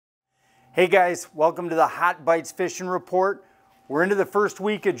Hey guys, welcome to the Hot Bites Fishing Report. We're into the first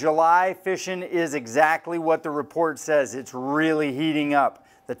week of July. Fishing is exactly what the report says. It's really heating up.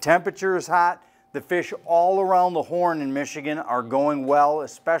 The temperature is hot. The fish all around the Horn in Michigan are going well,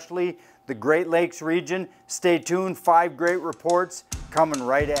 especially the Great Lakes region. Stay tuned, 5 great reports coming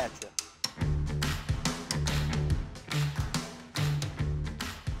right at you.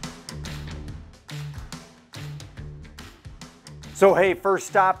 So hey, first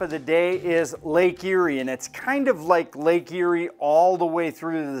stop of the day is Lake Erie, and it's kind of like Lake Erie all the way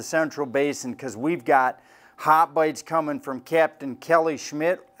through to the Central Basin because we've got hot bites coming from Captain Kelly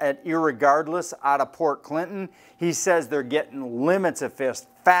Schmidt at Eriegardless out of Port Clinton. He says they're getting limits of fish,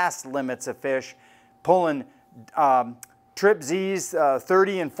 fast limits of fish, pulling Trip Z's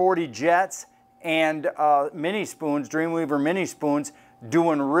 30 and 40 jets and mini spoons, Dreamweaver mini spoons,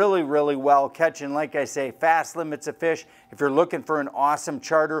 doing really well, catching, like I say, fast limits of fish. If you're looking for an awesome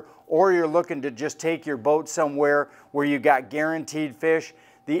charter or you're looking to just take your boat somewhere where you got guaranteed fish,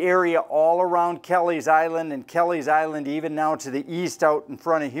 the area all around Kelly's Island and Kelly's Island even now to the east out in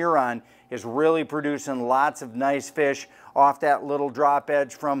front of Huron is really producing lots of nice fish off that little drop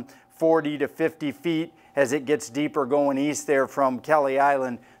edge from 40 to 50 feet. As it gets deeper going east there from Kelly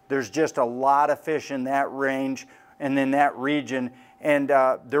Island, there's just a lot of fish in that range and in that region. And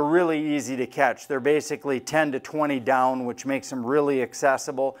they're really easy to catch. They're basically 10 to 20 down, which makes them really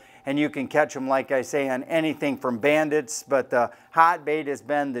accessible. And you can catch them, like I say, on anything from bandits, but the hot bait has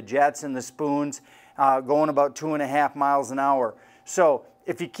been the jets and the spoons, going about 2.5 miles an hour. So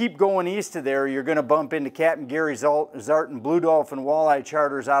if you keep going east of there, you're gonna bump into Captain Gary Zartan Blue Dolphin Walleye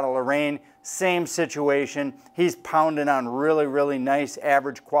charters out of Lorain. Same situation. He's pounding on really nice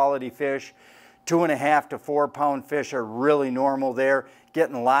average quality fish. 2.5 to 4 pound fish are really normal there,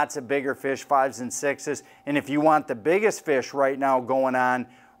 getting lots of bigger fish, 5s and 6s. And if you want the biggest fish right now going on,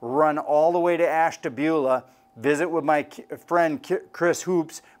 run all the way to Ashtabula, visit with my friend Chris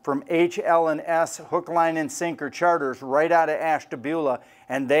Hoops from HL&S Hook, Line, and Sinker Charters right out of Ashtabula,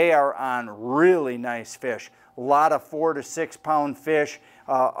 and they are on really nice fish. A lot of 4 to 6 pound fish,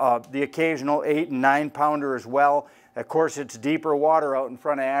 the occasional 8 and 9 pounder as well. Of course, it's deeper water out in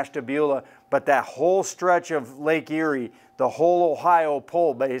front of Ashtabula, but that whole stretch of Lake Erie, the whole Ohio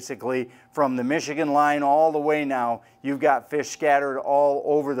pull basically, from the Michigan line all the way now, you've got fish scattered all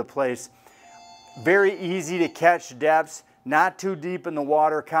over the place. Very easy to catch depths, not too deep in the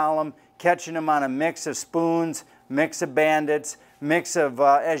water column, catching them on a mix of spoons, mix of bandits, mix of,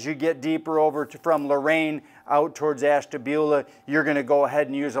 as you get deeper over from Lorain out towards Ashtabula, you're going to go ahead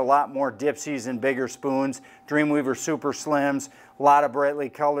and use a lot more dipsies and bigger spoons, Dreamweaver Super Slims, a lot of brightly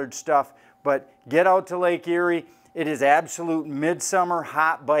colored stuff. But get out to Lake Erie. It is absolute midsummer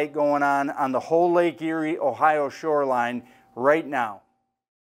hot bite going on the whole Lake Erie, Ohio shoreline right now.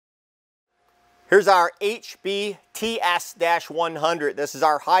 Here's our HB TS-100. This is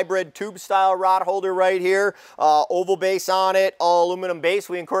our hybrid tube style rod holder right here. Oval base on it, all aluminum base.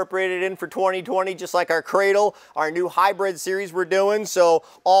 We incorporated in for 2020, just like our cradle, our new hybrid series we're doing. So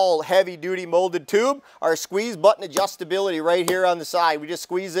all heavy duty molded tube. Our squeeze button adjustability right here on the side. We just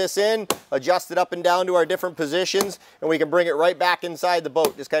squeeze this in, adjust it up and down to our different positions, and we can bring it right back inside the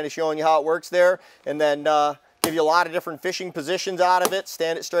boat. Just kind of showing you how it works there. And then give you a lot of different fishing positions out of it,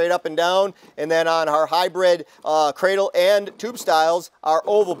 stand it straight up and down. And then on our hybrid cradle and tube styles, our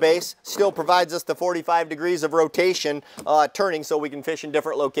oval base still provides us the 45 degrees of rotation turning so we can fish in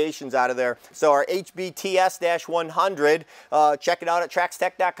different locations out of there. So our HB TS-100, check it out at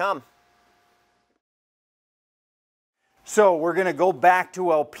toTraxstech.com. So we're going to go back to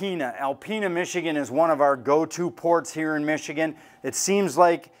Alpena. Alpena, Michigan is one of our go-to ports here in Michigan. It seems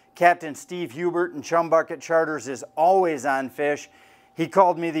like Captain Steve Hubert and Chum Bucket Charters is always on fish. He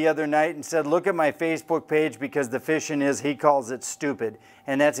called me the other night and said, look at my Facebook page because the fishing is, he calls it stupid.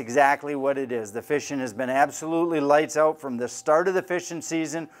 And that's exactly what it is. The fishing has been absolutely lights out from the start of the fishing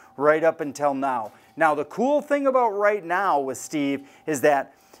season right up until now. Now, the cool thing about right now with Steve is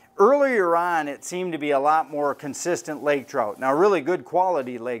that earlier on, it seemed to be a lot more consistent lake trout. Now, really good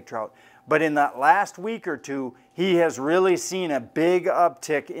quality lake trout. But in that last week or two, he has really seen a big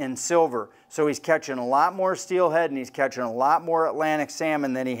uptick in silver. So he's catching a lot more steelhead and he's catching a lot more Atlantic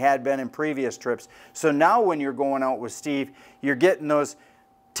salmon than he had been in previous trips. So now when you're going out with Steve, you're getting those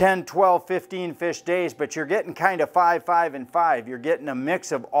 10, 12, 15 fish days, but you're getting kind of 5, 5, and 5. You're getting a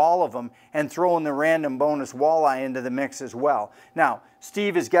mix of all of them and throwing the random bonus walleye into the mix as well. Now,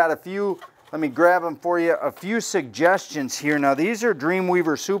 Steve has got a few, let me grab them for you, a few suggestions here. Now, these are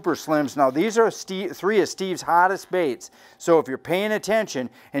Dreamweaver Super Slims. Now, these are 3 of Steve's hottest baits. So if you're paying attention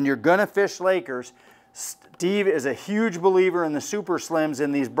and you're going to fish Lakers, Steve is a huge believer in the Super Slims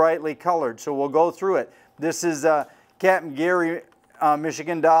in these brightly colored, so we'll go through it. This is Captain Gary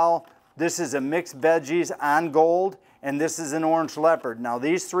Michigan Doll. This is a mixed veggies on gold, and this is an orange leopard. Now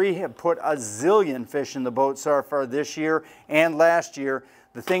these three have put a zillion fish in the boat so far this year and last year.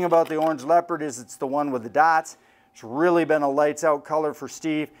 The thing about the orange leopard is it's the one with the dots. It's really been a lights out color for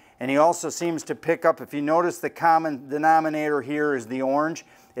Steve, and he also seems to pick up, if you notice the common denominator here is the orange.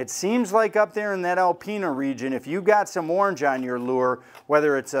 It seems like up there in that Alpena region, if you got some orange on your lure,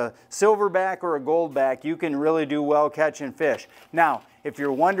 whether it's a silverback or a goldback, you can really do well catching fish. Now, if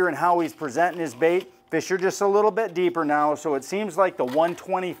you're wondering how he's presenting his bait, fish are just a little bit deeper now, so it seems like the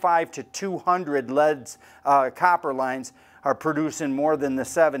 125 to 200 leads, copper lines are producing more than the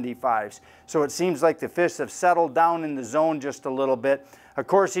 75s. So it seems like the fish have settled down in the zone just a little bit. Of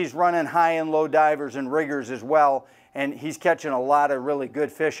course, he's running high and low divers and riggers as well, and he's catching a lot of really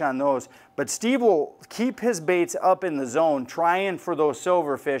good fish on those. But Steve will keep his baits up in the zone, trying for those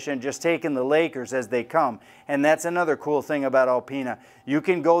silverfish and just taking the Lakers as they come. And that's another cool thing about Alpena. You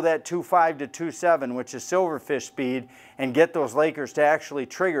can go that 2.5 to 2.7, which is silverfish speed, and get those Lakers to actually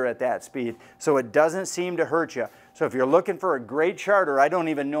trigger at that speed. So it doesn't seem to hurt you. So if you're looking for a great charter, I don't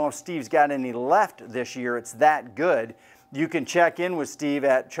even know if Steve's got any left this year. It's that good. You can check in with Steve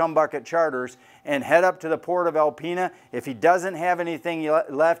at Chum Bucket Charters and head up to the port of Alpena. If he doesn't have anything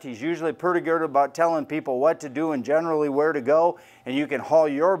left, he's usually pretty good about telling people what to do and generally where to go, and you can haul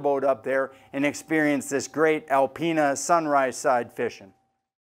your boat up there and experience this great Alpena sunrise side fishing.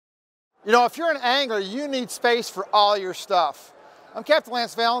 You know, if you're an angler, you need space for all your stuff. I'm Captain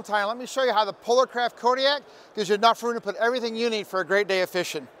Lance Valentine. Let me show you how the Polarcraft Kodiak gives you enough room to put everything you need for a great day of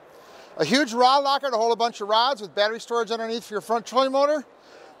fishing. A huge rod locker to hold a bunch of rods with battery storage underneath for your front trolling motor.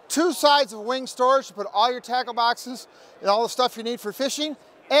 2 sides of wing storage to put all your tackle boxes and all the stuff you need for fishing.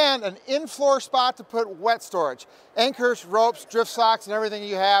 And an in-floor spot to put wet storage. Anchors, ropes, drift socks, and everything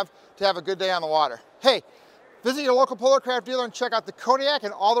you have to have a good day on the water. Hey, visit your local Polarcraft dealer and check out the Kodiak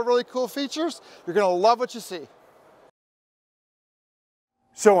and all the really cool features. You're going to love what you see.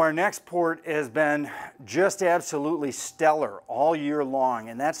 So our next port has been just absolutely stellar all year long,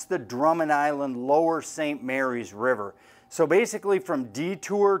 and that's the Drummond Island Lower St. Mary's River. So basically from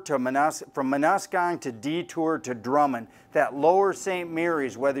Detour to from Manistee to Detour to Drummond, that Lower St.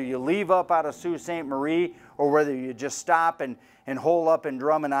 Mary's, whether you leave up out of Sault Ste. Marie or whether you just stop and hole up in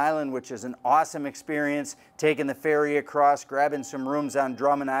Drummond Island, which is an awesome experience, taking the ferry across, grabbing some rooms on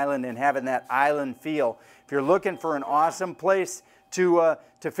Drummond Island and having that island feel. If you're looking for an awesome place to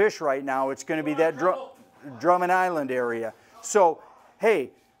fish right now, it's going to be that Drummond Island area. So,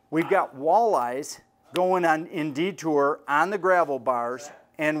 hey, we've got walleyes going on in Detour on the gravel bars,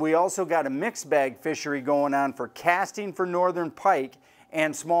 and we also got a mixed bag fishery going on for casting for northern pike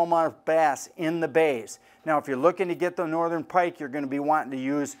and smallmouth bass in the bays. Now, if you're looking to get the northern pike, you're going to be wanting to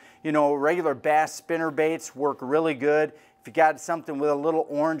use, you know, regular bass spinner baits work really good. If you got something with a little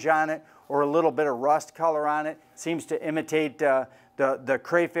orange on it or a little bit of rust color on it, seems to imitate the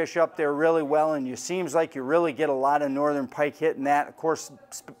crayfish up there really well, and it seems like you really get a lot of northern pike hitting that. Of course,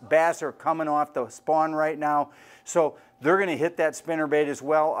 bass are coming off the spawn right now, so they're going to hit that spinner bait as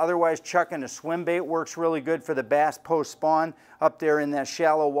well. Otherwise, chucking a swim bait works really good for the bass post spawn up there in that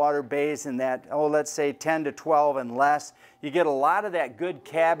shallow water bays in that, oh, let's say 10 to 12 and less. You get a lot of that good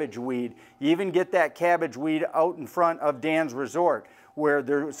cabbage weed. You even get that cabbage weed out in front of Dan's Resort, where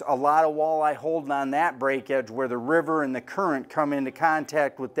there's a lot of walleye holding on that break edge where the river and the current come into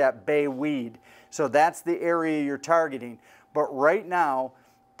contact with that bay weed. So that's the area you're targeting. But right now,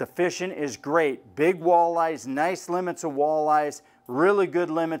 the fishing is great. Big walleyes, nice limits of walleyes, really good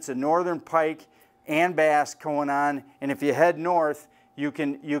limits of northern pike and bass going on. And if you head north, you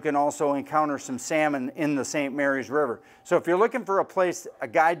can also encounter some salmon in the St. Mary's River. So if you're looking for a place, a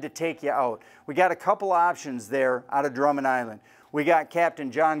guide to take you out, we got a couple options there out of Drummond Island. We got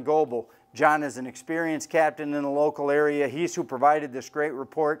Captain John Goebel. John is an experienced captain in the local area. He's who provided this great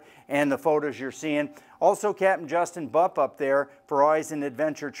report and the photos you're seeing. Also Captain Justin Bupp up there for Always an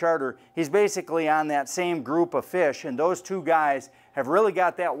Adventure Charter. He's basically on that same group of fish, and those two guys have really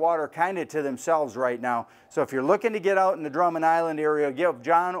got that water kind of to themselves right now. So if you're looking to get out in the Drummond Island area, give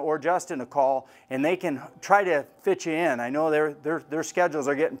John or Justin a call and they can try to fit you in. I know their schedules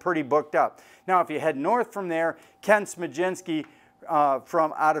are getting pretty booked up. Now if you head north from there, Ken Smajinski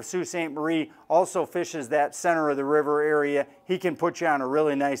from out of Sault Ste. Marie also fishes that center of the river area. He can put you on a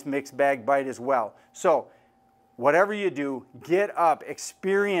really nice mixed bag bite as well. So whatever you do, get up,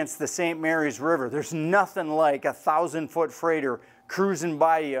 experience the St. Mary's River. There's nothing like a 1,000-foot freighter cruising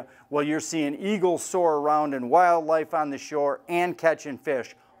by you while you're seeing eagles soar around and wildlife on the shore and catching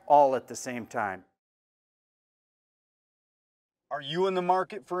fish all at the same time. Are you in the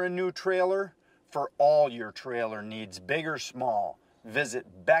market for a new trailer? For all your trailer needs, big or small,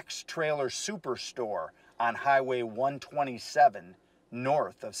 visit Beck's Trailer Superstore on Highway 127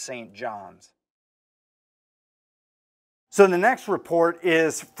 north of St. John's. So the next report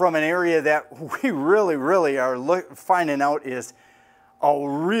is from an area that we really are finding out is a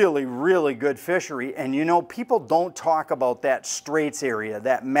really good fishery. And you know, people don't talk about that Straits area,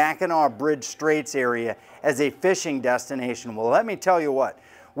 that Mackinaw Bridge Straits area as a fishing destination. Well, let me tell you what,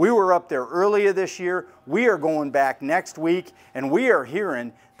 we were up there earlier this year. We are going back next week, and we are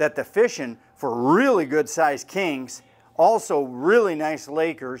hearing that the fishing for really good sized kings, also really nice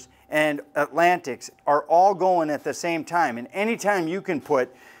Lakers and Atlantics are all going at the same time. And anytime you can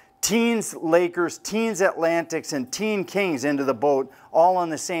put teens Lakers, teens Atlantics, and teen kings into the boat all on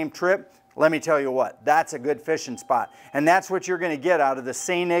the same trip, let me tell you what, that's a good fishing spot. And that's what you're going to get out of the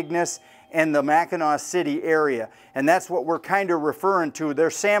St. Ignace and the Mackinaw City area. And that's what we're kind of referring to. They're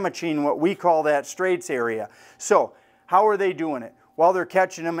sandwiching what we call that Straits area. So how are they doing it? Well, they're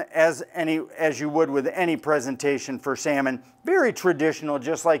catching them as you would with any presentation for salmon. Very traditional,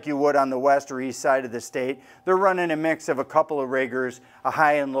 just like you would on the west or east side of the state. They're running a mix of a couple of riggers, a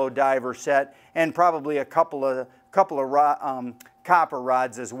high and low diver set, and probably a couple of copper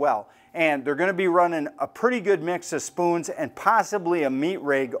rods as well. And they're going to be running a pretty good mix of spoons and possibly a meat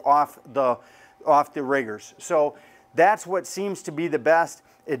rig off the riggers. So that's what seems to be the best.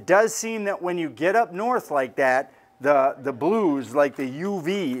 It does seem that when you get up north like that, the blues, like the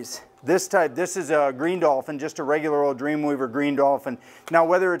UVs, this is a green dolphin, just a regular old Dreamweaver green dolphin. Now,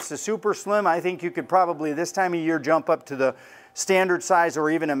 whether it's the super slim, I think you could probably this time of year jump up to the standard size or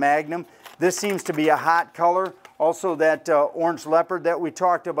even a magnum. This seems to be a hot color. Also that orange leopard that we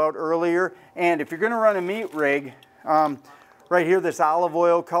talked about earlier. And if you're going to run a meat rig, right here, this olive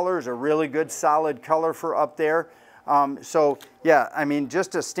oil color is a really good solid color for up there. So yeah, I mean,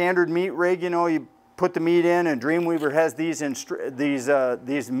 just a standard meat rig, you know, you put the meat in, and Dreamweaver has these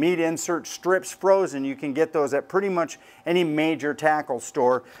meat insert strips frozen. You can get those at pretty much any major tackle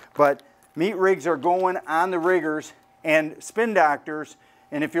store. But meat rigs are going on the riggers and spin doctors.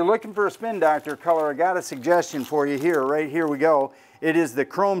 And if you're looking for a spin doctor color, I got a suggestion for you here. Right here we go. It is the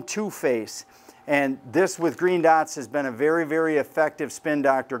Chrome Two-Face. And this with green dots has been a very effective spin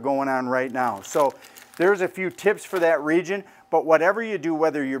doctor going on right now. So there's a few tips for that region. But whatever you do,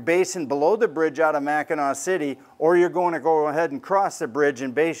 whether you're basing below the bridge out of Mackinaw City, or you're going to go ahead and cross the bridge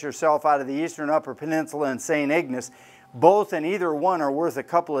and base yourself out of the Eastern Upper Peninsula in St. Ignace, both and either one are worth a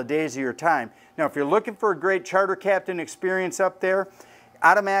couple of days of your time. Now, if you're looking for a great charter captain experience up there,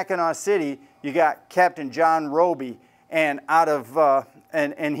 out of Mackinaw City, you got Captain John Roby, and out of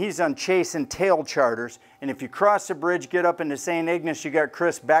and he's on Chase and Tail charters. And if you cross the bridge, get up into St. Ignace, you got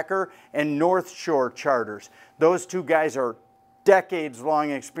Chris Becker and North Shore charters. Those two guys are decades-long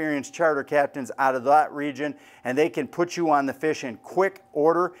experienced charter captains out of that region, and they can put you on the fish in quick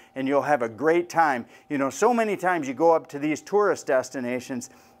order, and you'll have a great time. You know, so many times you go up to these tourist destinations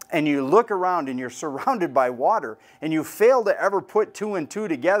and you look around and you're surrounded by water, and you fail to ever put two and two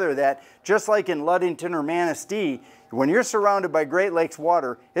together that, just like in Ludington or Manistee, when you're surrounded by Great Lakes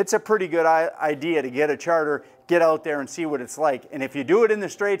water, it's a pretty good idea to get a charter, get out there and see what it's like. And if you do it in the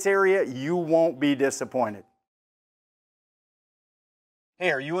Straits area, you won't be disappointed. Hey,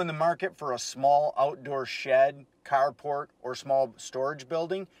 are you in the market for a small outdoor shed, carport, or small storage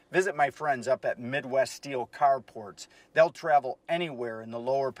building? Visit my friends up at Midwest Steel Carports. They'll travel anywhere in the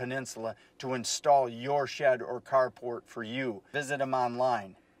Lower Peninsula to install your shed or carport for you. Visit them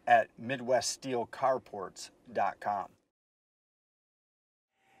online at MidwestSteelCarports.com.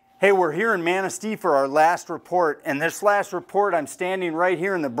 Hey, we're here in Manistee for our last report, and this last report I'm standing right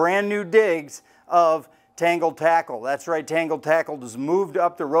here in the brand new digs of Tangled Tackle. That's right, Tangled Tackle has moved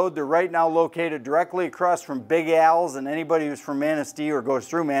up the road. They're right now located directly across from Big Al's, and anybody who's from Manistee or goes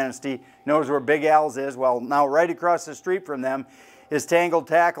through Manistee knows where Big Al's is. Well, now right across the street from them is Tangled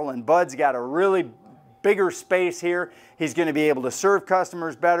Tackle, and Bud's got a really bigger space here. He's going to be able to serve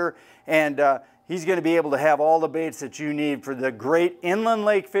customers better, and he's going to be able to have all the baits that you need for the great inland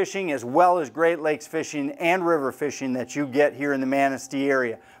lake fishing as well as Great Lakes fishing and river fishing that you get here in the Manistee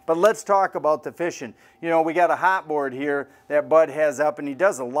area. But let's talk about the fishing. You know, we got a hot board here that Bud has up, and he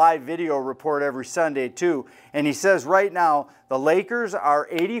does a live video report every Sunday too. And he says right now the Lakers are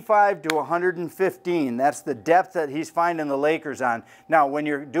 85 to 115. That's the depth that he's finding the Lakers on. Now, when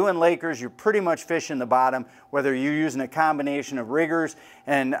you're doing Lakers, you're pretty much fishing the bottom, whether you're using a combination of riggers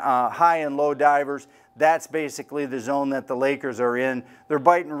and high and low divers. That's basically the zone that the Lakers are in. They're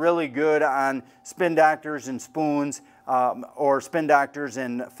biting really good on spin doctors and spoons. or spin doctors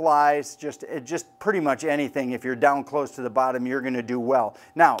and flies, just pretty much anything. If you're down close to the bottom, you're going to do well.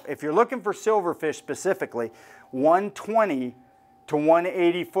 Now, if you're looking for silverfish specifically, 120 to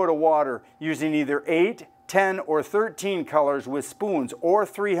 180 foot of water using either 8, 10, or 13 colors with spoons, or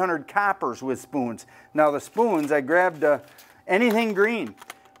 300 coppers with spoons. Now the spoons, I grabbed anything green.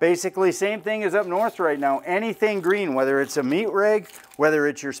 Basically same thing as up north right now, anything green, whether it's a meat rig, whether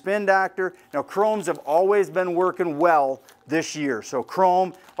it's your spin doctor. Now chromes have always been working well this year. So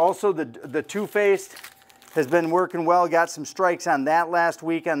chrome, also the two-faced has been working well, got some strikes on that last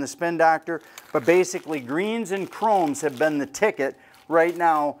week on the spin doctor. But basically greens and chromes have been the ticket right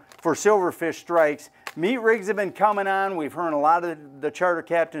now for silverfish strikes. Meat rigs have been coming on. We've heard a lot of the charter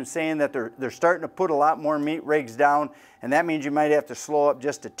captains saying that they're starting to put a lot more meat rigs down, and that means you might have to slow up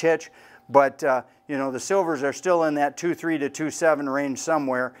just a titch. But you know, the silvers are still in that 2.3 to 2.7 range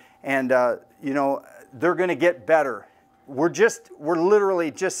somewhere, and you know, they're going to get better. We're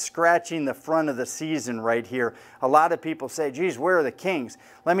literally just scratching the front of the season right here. A lot of people say, geez, where are the kings?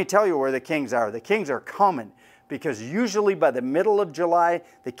 Let me tell you where the kings are. The kings are coming, because usually by the middle of July,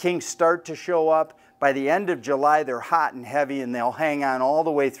 the kings start to show up. By the end of July, they're hot and heavy, and they'll hang on all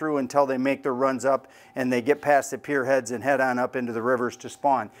the way through until they make their runs up and they get past the pier heads and head on up into the rivers to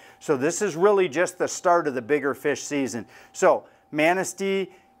spawn. So this is really just the start of the bigger fish season. So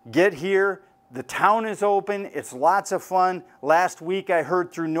Manistee, get here. The town is open. It's lots of fun. Last week I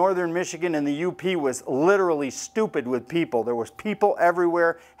heard through northern Michigan, and the UP was literally stupid with people. There was people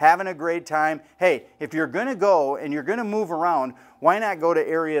everywhere having a great time. Hey, if you're going to go and you're going to move around, why not go to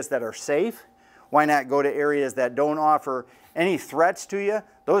areas that are safe? Why not go to areas that don't offer any threats to you?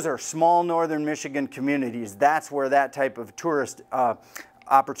 Those are small northern Michigan communities. That's where that type of tourist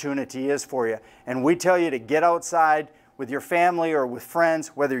opportunity is for you. And we tell you to get outside with your family or with friends,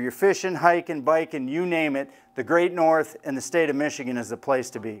 whether you're fishing, hiking, biking, you name it. The Great North and the state of Michigan is the place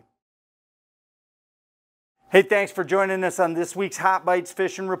to be. Hey, thanks for joining us on this week's Hot Bites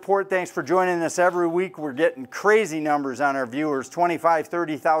Fishing Report. Thanks for joining us every week. We're getting crazy numbers on our viewers, 25,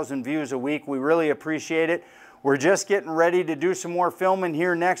 30,000 views a week. We really appreciate it. We're just getting ready to do some more filming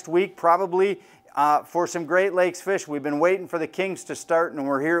here next week, probably for some Great Lakes fish. We've been waiting for the kings to start, and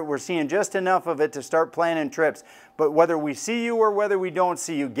we're seeing just enough of it to start planning trips. But whether we see you or whether we don't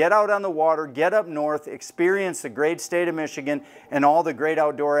see you, get out on the water, get up north, experience the great state of Michigan and all the great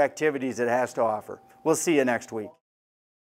outdoor activities it has to offer. We'll see you next week.